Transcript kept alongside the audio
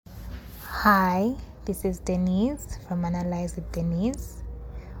Hi, this is Denise from Analyze with Denise.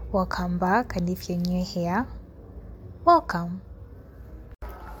 Welcome back, and if you're new here, welcome.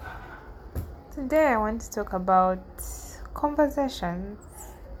 Today I want to talk about conversations,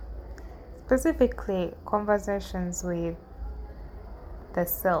 specifically conversations with the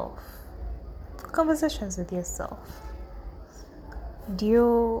self, conversations with yourself. Do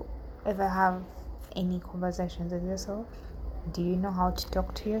you ever have any conversations with yourself? Do you know how to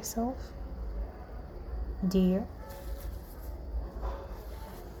talk to yourself? Do you?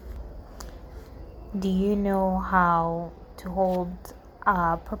 Do you know how to hold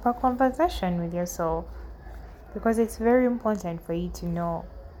a proper conversation with yourself? Because it's very important for you to know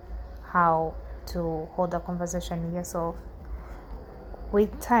how to hold a conversation with yourself.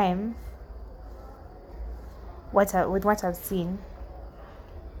 With time, with what I've seen,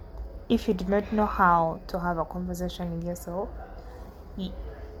 if you do not know how to have a conversation with yourself,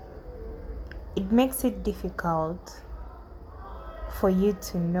 it makes it difficult for you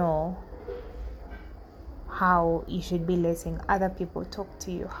to know how you should be letting other people talk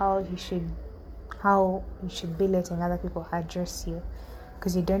to you, how you should be letting other people address you,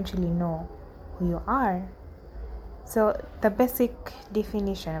 because you don't really know who you are. So the basic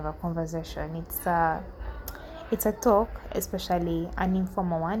definition of a conversation, it's a talk, especially an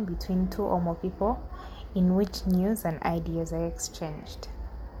informal one between two or more people, in which news and ideas are exchanged.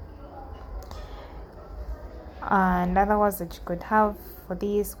 And other words that you could have for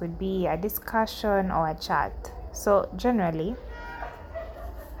this would be a discussion or a chat. So generally,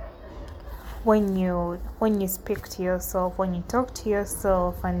 when you speak to yourself, when you talk to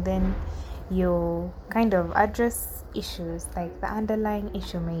yourself, and then you kind of address issues, like the underlying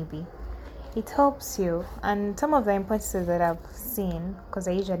issue maybe, it helps you. And some of the importances that I've seen, because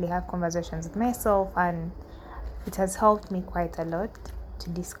I usually have conversations with myself, and it has helped me quite a lot to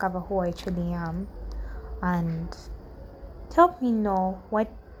discover who I truly am, and help me know what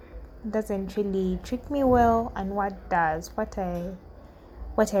doesn't really treat me well and what does, what I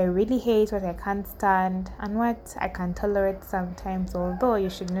really hate, what I can't stand, and what I can tolerate sometimes, although you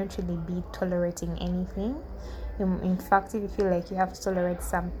should not really be tolerating anything. In fact, if you feel like you have to tolerate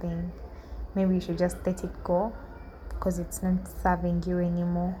something, maybe you should just let it go, because it's not serving you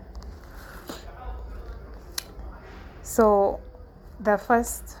anymore. So the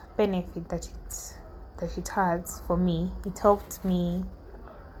first benefit that it has for me, it helped me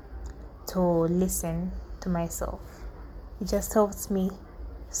to listen to myself. It just helps me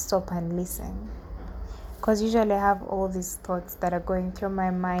stop and listen, because usually I have all these thoughts that are going through my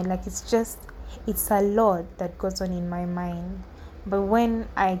mind, like it's a lot that goes on in my mind. But when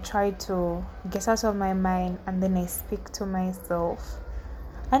I try to get out of my mind and then I speak to myself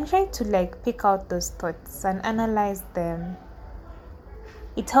and try to pick out those thoughts and analyze them,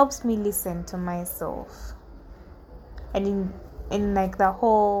 it helps me listen to myself. And in the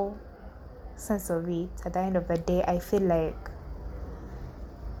whole sense of it, at the end of the day, I feel like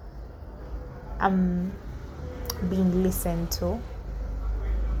I'm being listened to.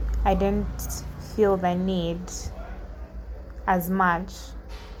 I don't feel the need as much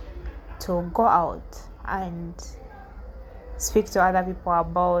to go out and speak to other people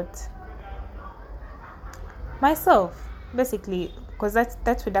about myself, basically, because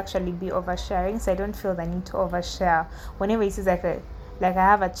that would actually be oversharing. So I don't feel the need to overshare whenever it is like I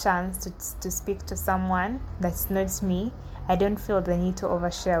have a chance to speak to someone that's not me. I don't feel the need to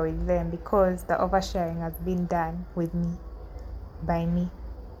overshare with them, because the oversharing has been done with me, by me,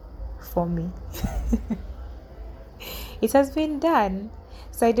 for me. It has been done,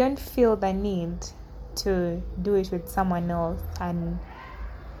 so I don't feel the need to do it with someone else and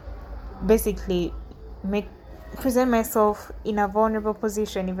basically present myself in a vulnerable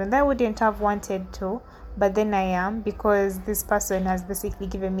position, even though I wouldn't have wanted to, but then I am, because this person has basically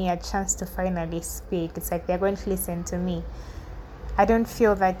given me a chance to finally speak. It's like they're going to listen to me. I don't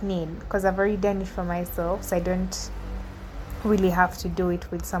feel that need, because I've already done it for myself, so I don't really have to do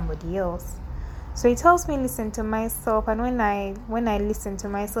it with somebody else. So it helps me listen to myself, and when I listen to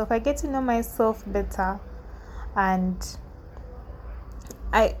myself, I get to know myself better, and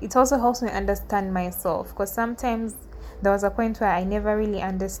it also helps me understand myself, because sometimes there was a point where I never really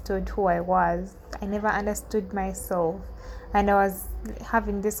understood who I was. I never understood myself, and I was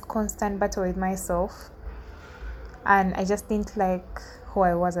having this constant battle with myself, and I just didn't like who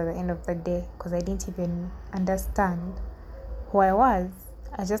I was at the end of the day, because I didn't even understand who I was.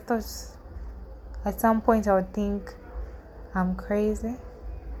 I just thought at some point I would think I'm crazy.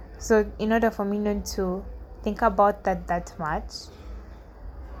 So in order for me not to think about that much,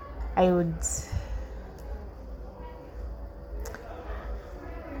 I would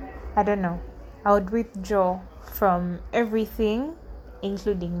I don't know, I would withdraw from everything,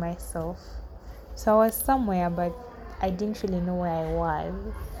 including myself. So I was somewhere, but I didn't really know where I was.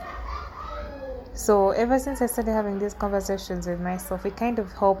 So ever since I started having these conversations with myself, it kind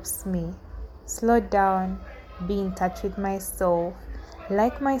of helps me slow down, be in touch with myself,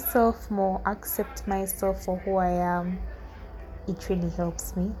 like myself more, accept myself for who I am. It really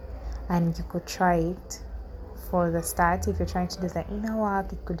helps me, and you could try it for the start. If you're trying to do the inner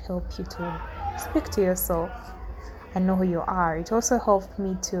work, it could help you to speak to yourself and know who you are. It also helped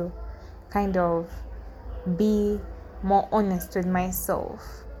me to kind of be more honest with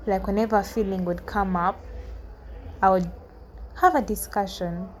myself. Like whenever a feeling would come up, I would have a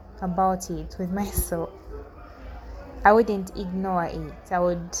discussion about it with myself. I wouldn't ignore it. I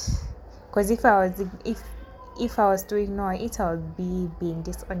would, because if I was to ignore it, I would be being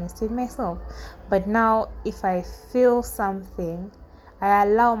dishonest with myself. But now, if I feel something, I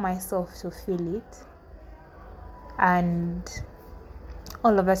allow myself to feel it, and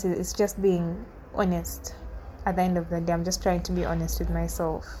all of that is just being honest. At the end of the day, I'm just trying to be honest with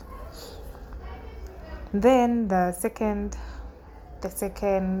myself. Then the second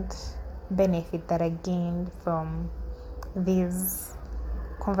benefit that I gained from these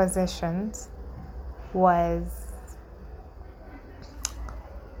conversations was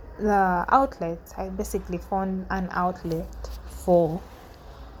the outlet. I basically found an outlet for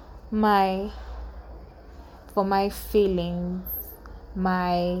my feelings,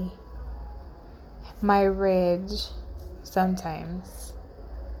 my rage sometimes,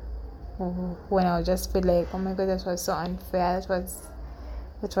 when I would just feel like, oh my god, that was so unfair, that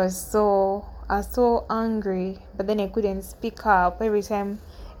was so, I was so angry, but then I couldn't speak up. Every time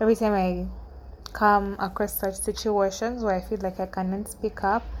I come across such situations where I feel like I cannot speak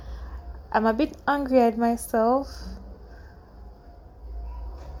up, I'm a bit angry at myself.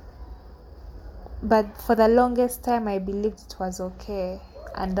 But for the longest time, I believed it was okay,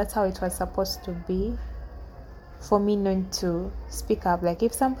 and that's how it was supposed to be, for me not to speak up. Like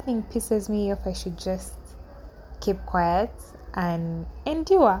if something pisses me off, I should just keep quiet and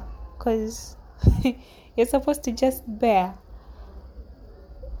endure, because you're supposed to just bear.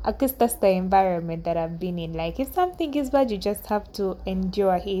 I guess that's the environment that I've been in. Like if something is bad, you just have to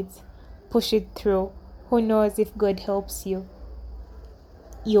endure it, push it through. Who knows, if God helps you,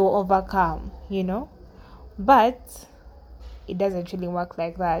 you'll overcome, but it doesn't really work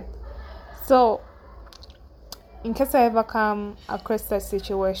like that. So in case I ever come across that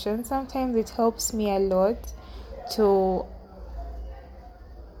situation, sometimes it helps me a lot to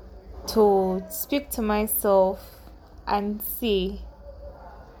speak to myself and see,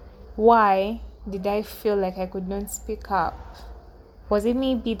 why did I feel like I could not speak up? Was it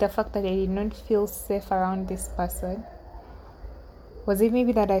maybe the fact that I did not feel safe around this person? Was it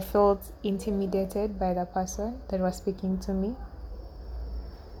maybe that I felt intimidated by the person that was speaking to me?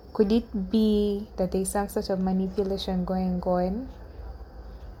 Could it be that there's some sort of manipulation going on?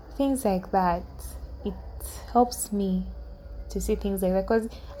 Things like that. It helps me to see things like that, because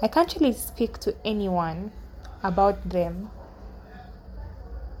I can't really speak to anyone about them.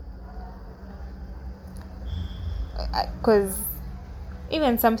 Because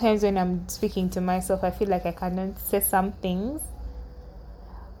even sometimes when I'm speaking to myself, I feel like I cannot say some things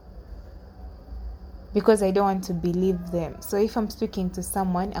because I don't want to believe them. So if I'm speaking to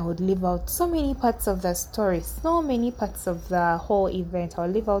someone, I would leave out so many parts of the story, so many parts of the whole event. I'll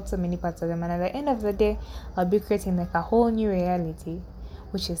leave out so many parts of them, and at the end of the day, I'll be creating like a whole new reality,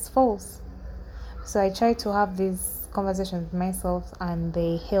 which is false. So I try to have these conversations with myself, and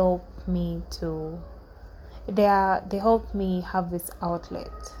they help me have this outlet,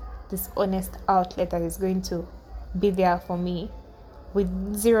 this honest outlet that is going to be there for me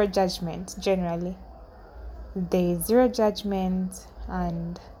with zero judgment. Generally, there is zero judgment,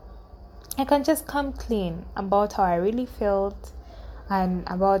 and I can just come clean about how I really felt and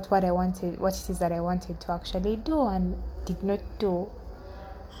about what it is that I wanted to actually do and did not do.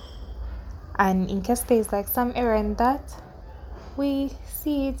 And in case there is like some error in that, we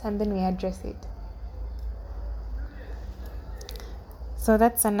see it and then we address it. So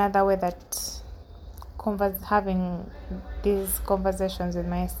that's another way that having these conversations with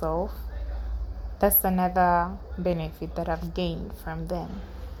myself, that's another benefit that I've gained from them.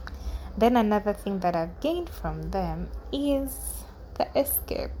 Then another thing that I've gained from them is the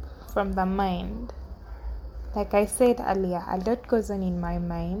escape from the mind. Like I said earlier, a lot goes on in my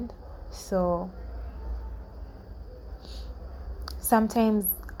mind. So sometimes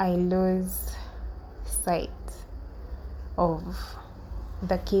I lose sight of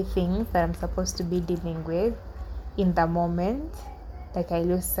the key things that I'm supposed to be dealing with in the moment. like I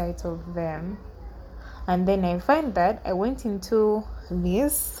lose sight of them. And then I find that I went into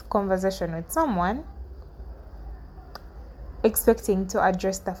this conversation with someone expecting to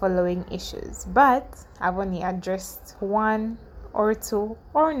address the following issues, but I've only addressed one or two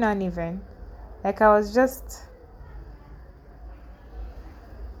or none even. Like I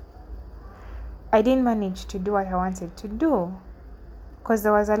didn't manage to do what I wanted to do because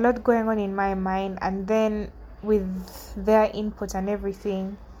there was a lot going on in my mind, and then with their input and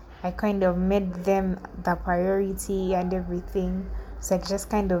everything, I kind of made them the priority and everything, so I just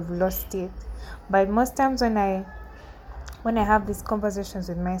kind of lost it. But most times when I have these conversations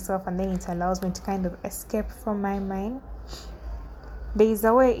with myself, and then it allows me to kind of escape from my mind, there is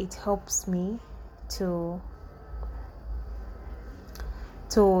a way it helps me to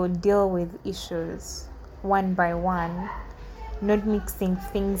deal with issues one by one, not mixing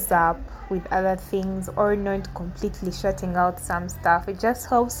things up with other things or not completely shutting out some stuff. It just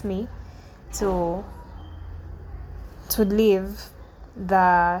helps me to leave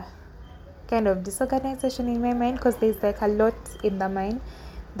the kind of disorganization in my mind, because there's like a lot in the mind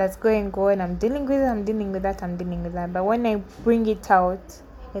that's going on. I'm dealing with that. But when I bring it out,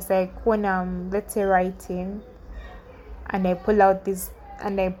 it's like when I'm, let's say, writing, and I pull out this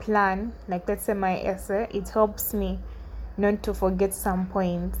and I plan, like let's say my essay, it helps me not to forget some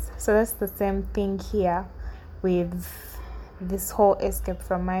points. So that's the same thing here with this whole escape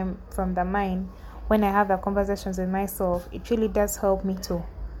from the mind. When I have the conversations with myself, it really does help me to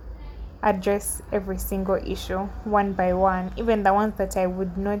address every single issue one by one. Even the ones that I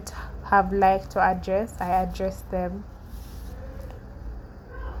would not have liked to address, I address them.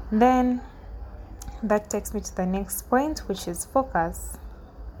 Then that takes me to the next point, which is focus.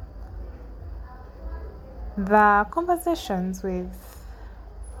 The conversations with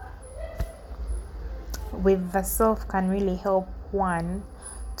the self can really help one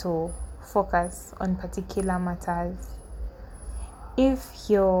to focus on particular matters.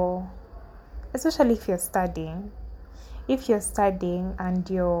 Especially if you're studying and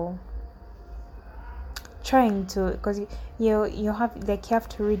you're trying to, because you have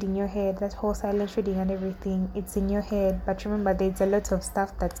to read in your head, that whole silent reading and everything, it's in your head. But remember, there's a lot of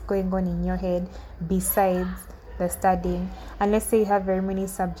stuff that's going on in your head besides the studying. And let's say you have very many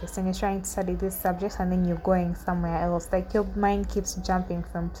subjects and you're trying to study this subject, and then you're going somewhere else, like your mind keeps jumping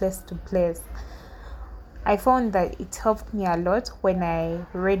from place to place. I found that it helped me a lot when I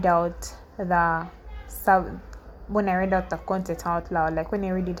read out the content out loud. Like when I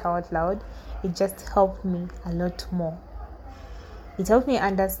read it out loud, it just helped me a lot more. It helped me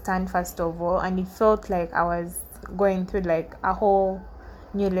understand, first of all, and it felt like I was going through like a whole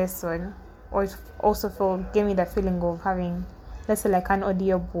new lesson. Or it also gave me the feeling of having, let's say, like an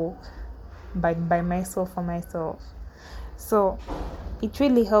audio book, but by myself, for myself. So it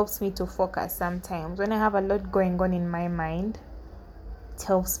really helps me to focus sometimes. When I have a lot going on in my mind, it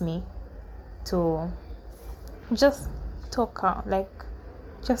helps me to just talk out,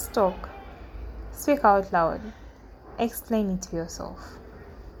 speak out loud, explain it to yourself.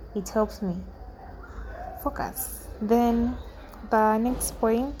 It helps me focus. Then the next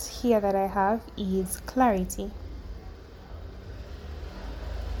point here that I have is clarity.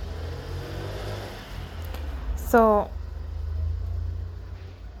 So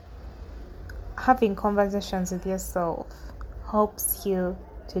having conversations with yourself helps you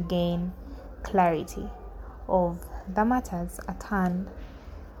to gain clarity of the matters at hand.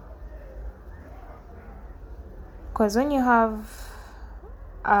 Because when you have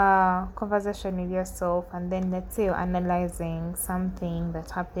a conversation with yourself, and then let's say you're analyzing something that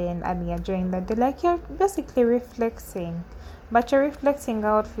happened earlier during the day, like you're basically reflecting, but you're reflecting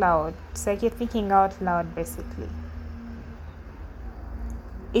out loud. It's like you're thinking out loud, basically.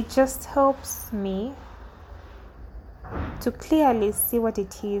 It just helps me to clearly see what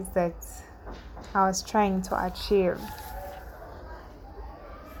it is that I was trying to achieve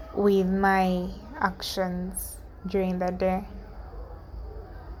with my actions during the day.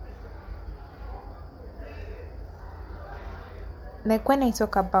 Like when I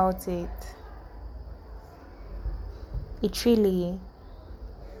talk about it, it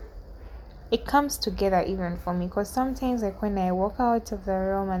comes together even for me, because sometimes, like when I walk out of the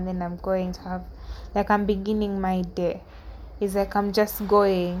room and then I'm going to have, like I'm beginning my day, it's like I'm just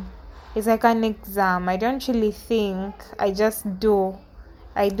going, it's like an exam. I don't really think, I just do.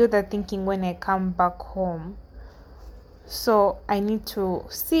 I do the thinking when I come back home. So I need to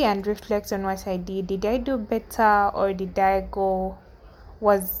see and reflect on what I did. Did I do better, or did I go,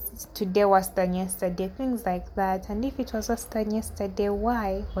 was today worse than yesterday? Things like that. And if it was worse than yesterday,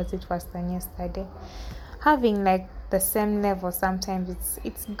 why was it worse than yesterday? Having like the same level. Sometimes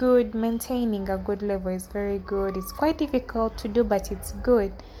it's good. Maintaining a good level is very good. It's quite difficult to do, but it's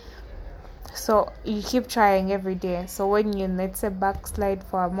good. So you keep trying every day. So when you, let's say, backslide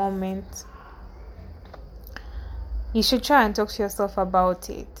for a moment, you should try and talk to yourself about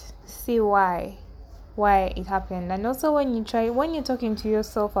it. See why it happened. And also when you're talking to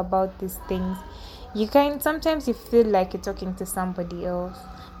yourself about these things, sometimes you feel like you're talking to somebody else,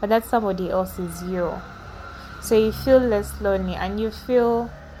 but that somebody else is you. So you feel less lonely, and you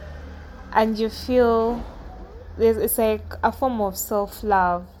feel it's like a form of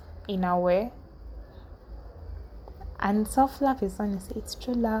self-love in a way. And self-love is, honestly, it's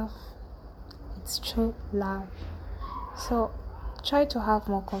true love. It's true love. So try to have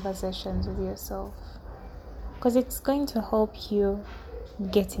more conversations with yourself, because it's going to help you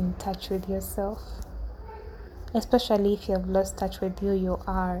get in touch with yourself. Especially if you have lost touch with who you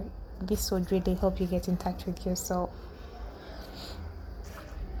are, this would really help you get in touch with yourself.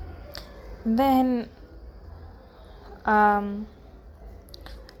 Then having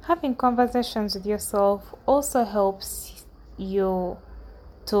conversations with yourself also helps you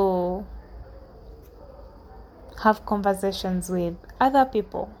to have conversations with other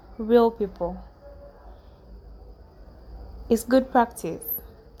people, real people. It's good practice.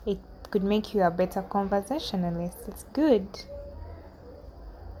 It could make you a better conversationalist. It's good.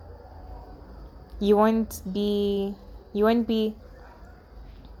 You won't be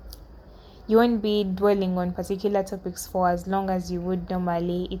dwelling on particular topics for as long as you would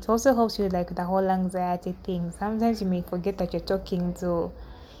normally. It also helps you, like the whole anxiety thing. Sometimes you may forget that you're talking to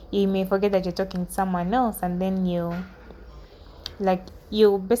someone else, and then you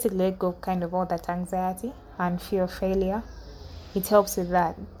basically let go kind of all that anxiety and fear of failure. It helps with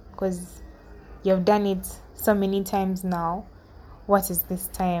that because you've done it so many times now. What is this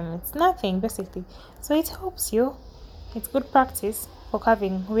time? It's nothing, basically. So it helps you. It's good practice for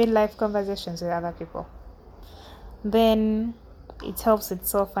having real life conversations with other people. Then it helps with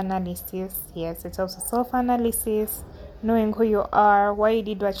self-analysis. Yes, it helps with self-analysis, knowing who you are, why you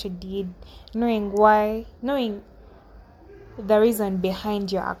did what you did, knowing the reason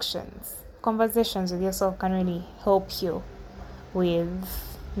behind your actions. Conversations with yourself can really help you with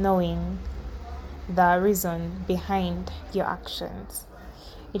knowing the reason behind your actions.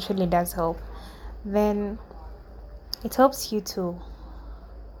 It really does help. Then it helps you to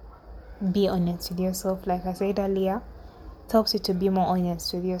be honest with yourself. Like I said earlier, it helps you to be more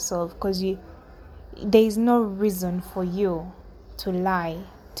honest with yourself, because there is no reason for you to lie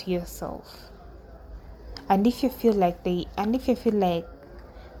to yourself. And if you feel the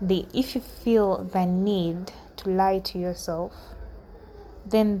need to lie to yourself,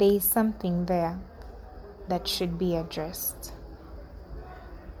 then there is something there that should be addressed.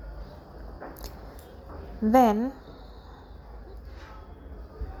 Then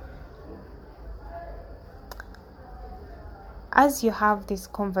as you have these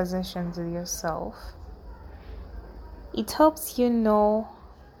conversations with yourself, it helps you know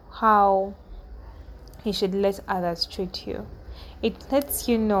how you should let others treat you. It lets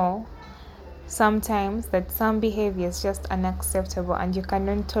you know sometimes that some behavior is just unacceptable and you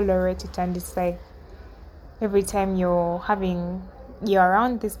cannot tolerate it, and it's like every time you're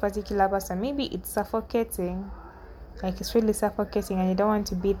around this particular person, maybe it's suffocating, like it's really suffocating and you don't want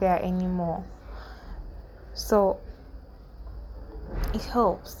to be there anymore. So it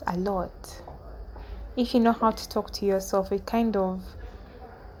helps a lot if you know how to talk to yourself.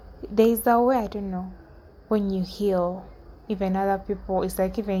 There's a way, I don't know, when you heal, even other people, it's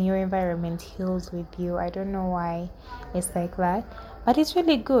like even your environment heals with you. I don't know why it's like that, but it's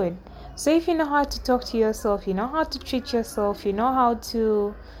really good. So if you know how to talk to yourself, you know how to treat yourself, you know how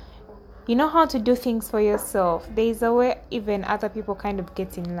to do things for yourself, there's a way even other people kind of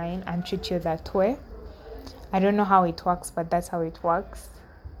get in line and treat you that way. I don't know how it works, but that's how it works.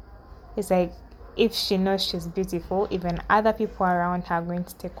 It's like if she knows she's beautiful, even other people around her are going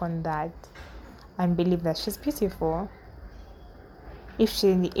to take on that and believe that she's beautiful. If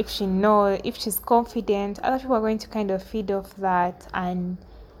she's confident, other people are going to kind of feed off that and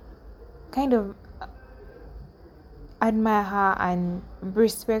kind of admire her and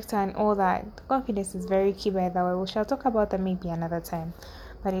respect her and all that. Confidence is very key, by the way. We shall talk about that maybe another time,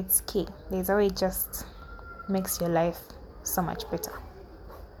 but it's key. There's a way it just makes your life so much better.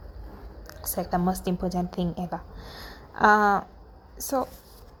 It's like the most important thing ever. So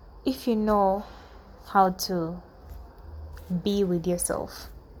if you know how to be with yourself,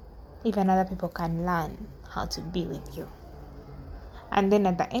 even other people can learn how to be with you. And then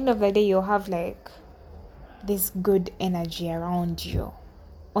at the end of the day, you'll have like this good energy around you,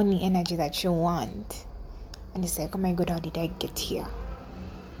 only energy that you want. And it's like, oh my God, how did I get here?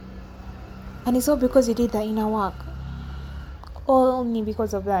 And it's all because you did the inner work. Only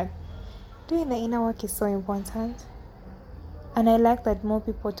because of that. Doing the inner work is so important. And I like that more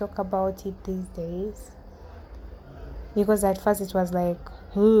people talk about it these days. Because at first it was like,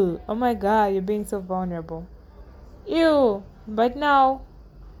 oh my God, you're being so vulnerable. Ew. But now,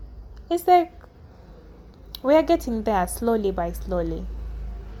 it's like, we are getting there slowly by slowly.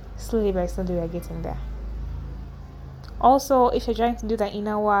 Slowly by slowly, we are getting there. Also, if you're trying to do the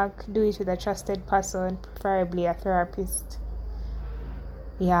inner work, do it with a trusted person, preferably a therapist.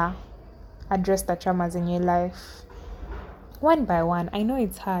 Yeah. Address the traumas in your life. One by one. I know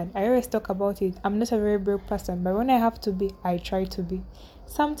it's hard. I always talk about it. I'm not a very brave person, but when I have to be, I try to be.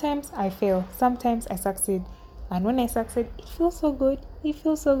 Sometimes I fail. Sometimes I succeed. And when I succeed, it feels so good. It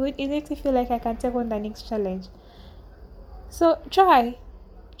feels so good. It makes me feel like I can take on the next challenge. So try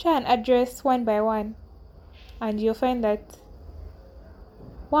and address one by one. And you'll find that,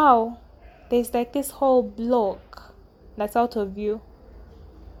 wow, there's like this whole block that's out of you.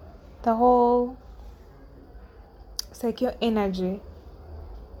 The whole, it's like your energy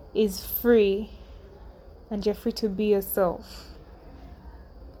is free and you're free to be yourself.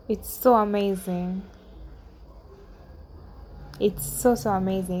 It's so amazing. It's so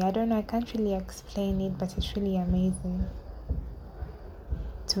amazing. I don't know, I can't really explain it, but it's really amazing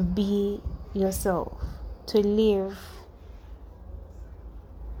to be yourself, to live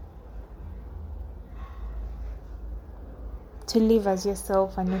as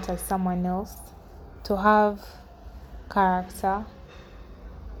yourself and not as someone else, to have character,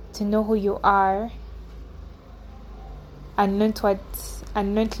 to know who you are, and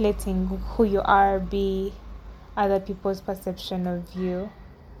not letting who you are be other people's perception of you.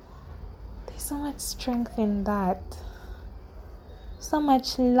 There's so much strength in that. So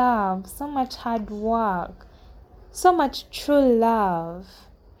much love, so much hard work, so much true love.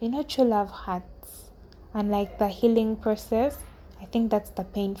 You know, true love hurts. And like the healing process, I think that's the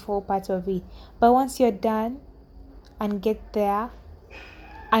painful part of it. But once you're done and get there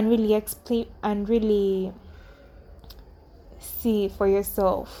and really explain and really see for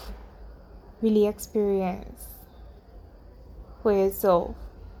yourself, really experience for yourself,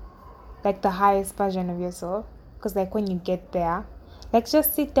 like the highest version of yourself. Because like when you get there, like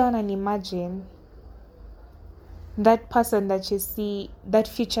just sit down and imagine that person that you see, that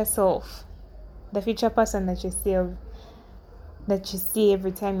future self, the future person that you see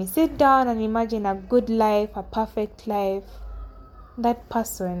every time you sit down and imagine a good life, a perfect life. That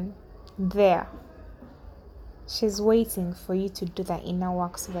person there, she's waiting for you to do the inner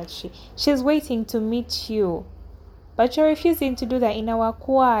work so that she's waiting to meet you. But you're refusing to do the inner work.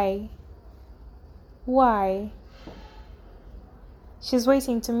 Why? She's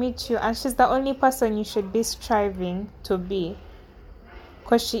waiting to meet you, and she's the only person you should be striving to be.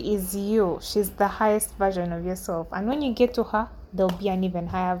 Because she is you. She's the highest version of yourself. And when you get to her, there'll be an even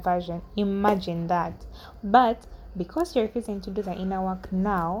higher version. Imagine that. But because you're refusing to do the inner work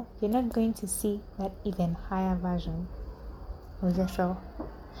now, you're not going to see that even higher version of yourself.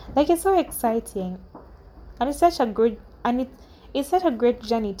 Like, it's so exciting. And it's such a good, and it's such a great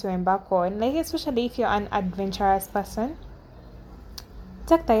journey to embark on. Like, especially if you're an adventurous person.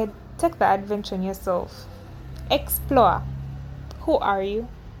 Take the adventure on yourself. Explore. Who are you?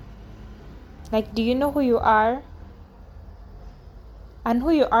 Like, do you know who you are? And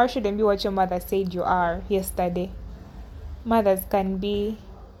who you are shouldn't be what your mother said you are yesterday. Mothers can be,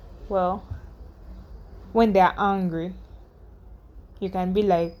 well, when they are angry, you can be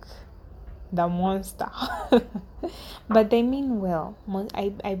like the monster. But they mean well.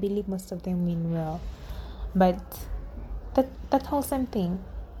 I believe most of them mean well. But that wholesome thing,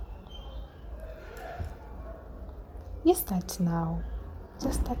 you start now.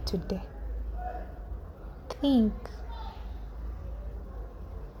 Just start today. Think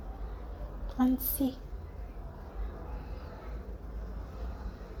and see.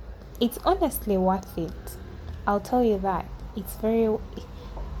 It's honestly worth it. I'll tell you that. It's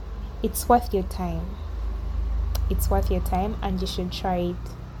worth your time. It's worth your time, and you should try it.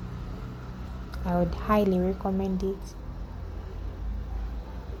 I would highly recommend it.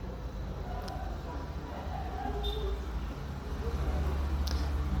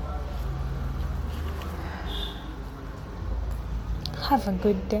 Have a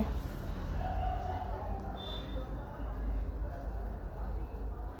good day.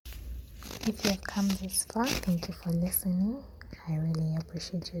 If you have come this far, thank you for listening. I really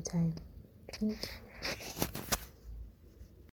appreciate your time. Thank you.